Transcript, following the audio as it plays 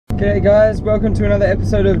G'day guys, welcome to another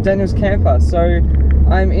episode of Daniel's Camper. So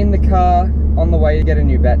I'm in the car on the way to get a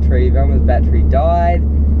new battery. Velma's battery died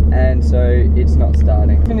and so it's not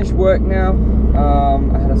starting. Finished work now.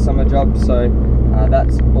 I had a summer job, so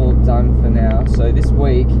that's all done for now. So this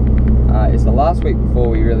week is the last week before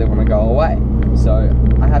we really want to go away. So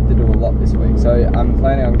I have to do a lot this week. So I'm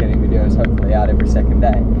planning on getting videos hopefully out every second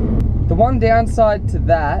day. The one downside to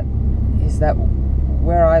that is that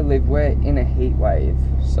where I live, we're in a heat wave.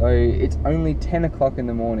 So it's only 10 o'clock in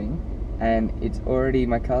the morning and it's already,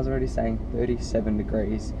 my car's already saying 37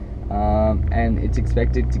 degrees. And it's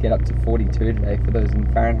expected to get up to 42 today. For those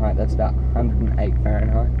in Fahrenheit, that's about 108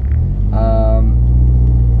 Fahrenheit.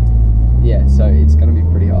 Yeah, so it's going to be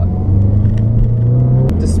pretty hot.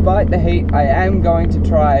 Despite the heat, I am going to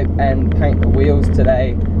try and paint the wheels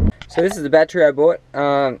today. So this is the battery I bought.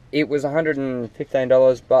 It was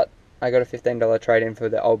 $115, but I got a $15 trade-in for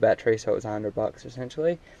the old battery, so it was $100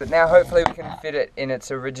 essentially. But now hopefully we can fit it in its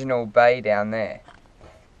original bay down there.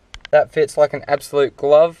 That fits like an absolute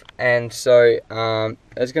glove, and so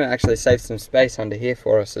it's going to actually save some space under here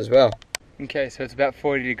for us as well. Okay, so it's about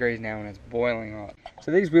 40 degrees now and it's boiling hot. So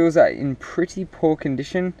these wheels are in pretty poor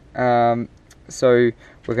condition. So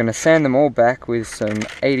we're going to sand them all back with some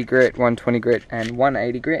 80 grit, 120 grit and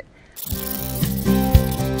 180 grit.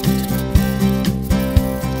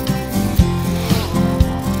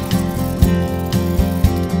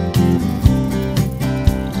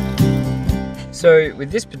 So with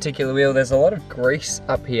this particular wheel, there's a lot of grease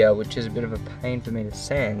up here, which is a bit of a pain for me to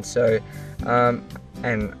sand. So,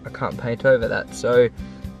 and I can't paint over that. So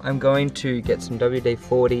I'm going to get some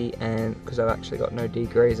WD-40, and because I've actually got no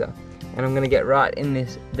degreaser, and I'm going to get right in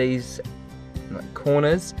these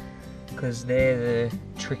corners, because they're the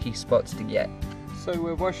tricky spots to get. So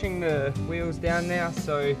we're washing the wheels down now.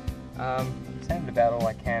 So I'm sanding about all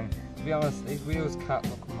I can. To be honest, these wheels can't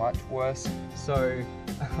look much worse. So.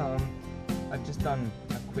 I've just done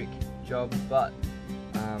a quick job, but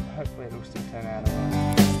hopefully it'll still turn out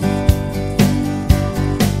alright.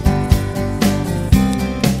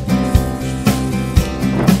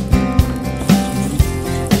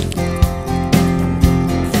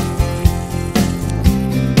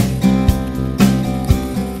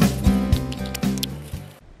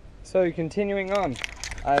 So continuing on,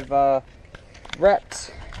 I've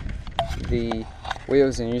wrapped the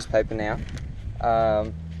wheels in newspaper now.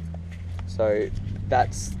 So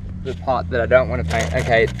that's the part that I don't want to paint.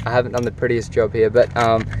 Okay, I haven't done the prettiest job here, but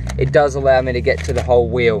it does allow me to get to the whole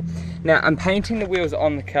wheel. Now I'm painting the wheels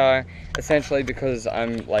on the car essentially because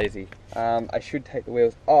I'm lazy. I should take the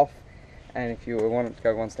wheels off, and if you wanted to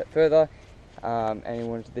go one step further and you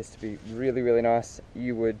wanted this to be really, really nice,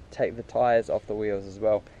 you would take the tires off the wheels as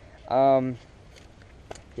well.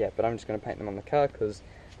 Yeah, but I'm just going to paint them on the car because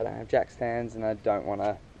I don't have jack stands and I don't want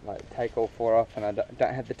to take all four off, and I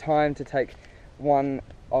don't have the time to take one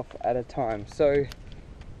off at a time. So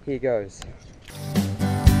here goes.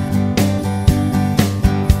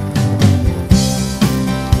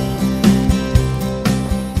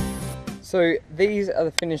 So these are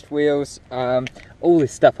the finished wheels. All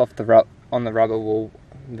this stuff on the rubber will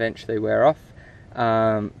eventually wear off,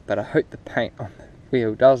 but I hope the paint on the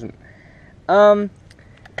wheel doesn't.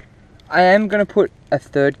 I am going to put a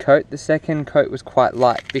third coat. The second coat was quite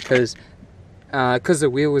light because the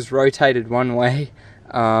wheel was rotated one way.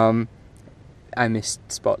 I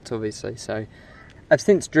missed spots obviously, so I've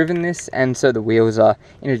since driven this, and so the wheels are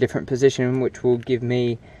in a different position, which will give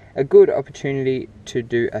me a good opportunity to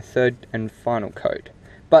do a third and final coat.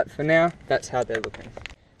 But for now, that's how they're looking.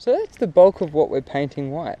 So that's the bulk of what we're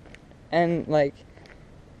painting white, and like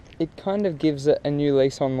it kind of gives it a new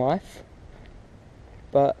lease on life.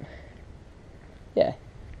 But yeah,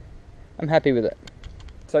 I'm happy with it.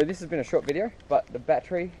 So this has been a short video, but the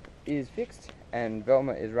battery is fixed and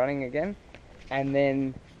Velma is running again, and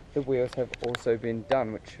then the wheels have also been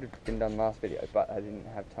done, which should have been done last video, but I didn't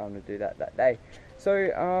have time to do that day.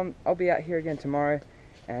 So I'll be out here again tomorrow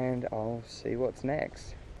and I'll see what's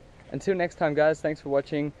next. Until next time guys, thanks for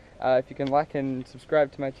watching. If you can like and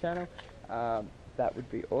subscribe to my channel, that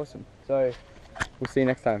would be awesome. So we'll see you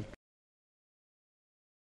next time.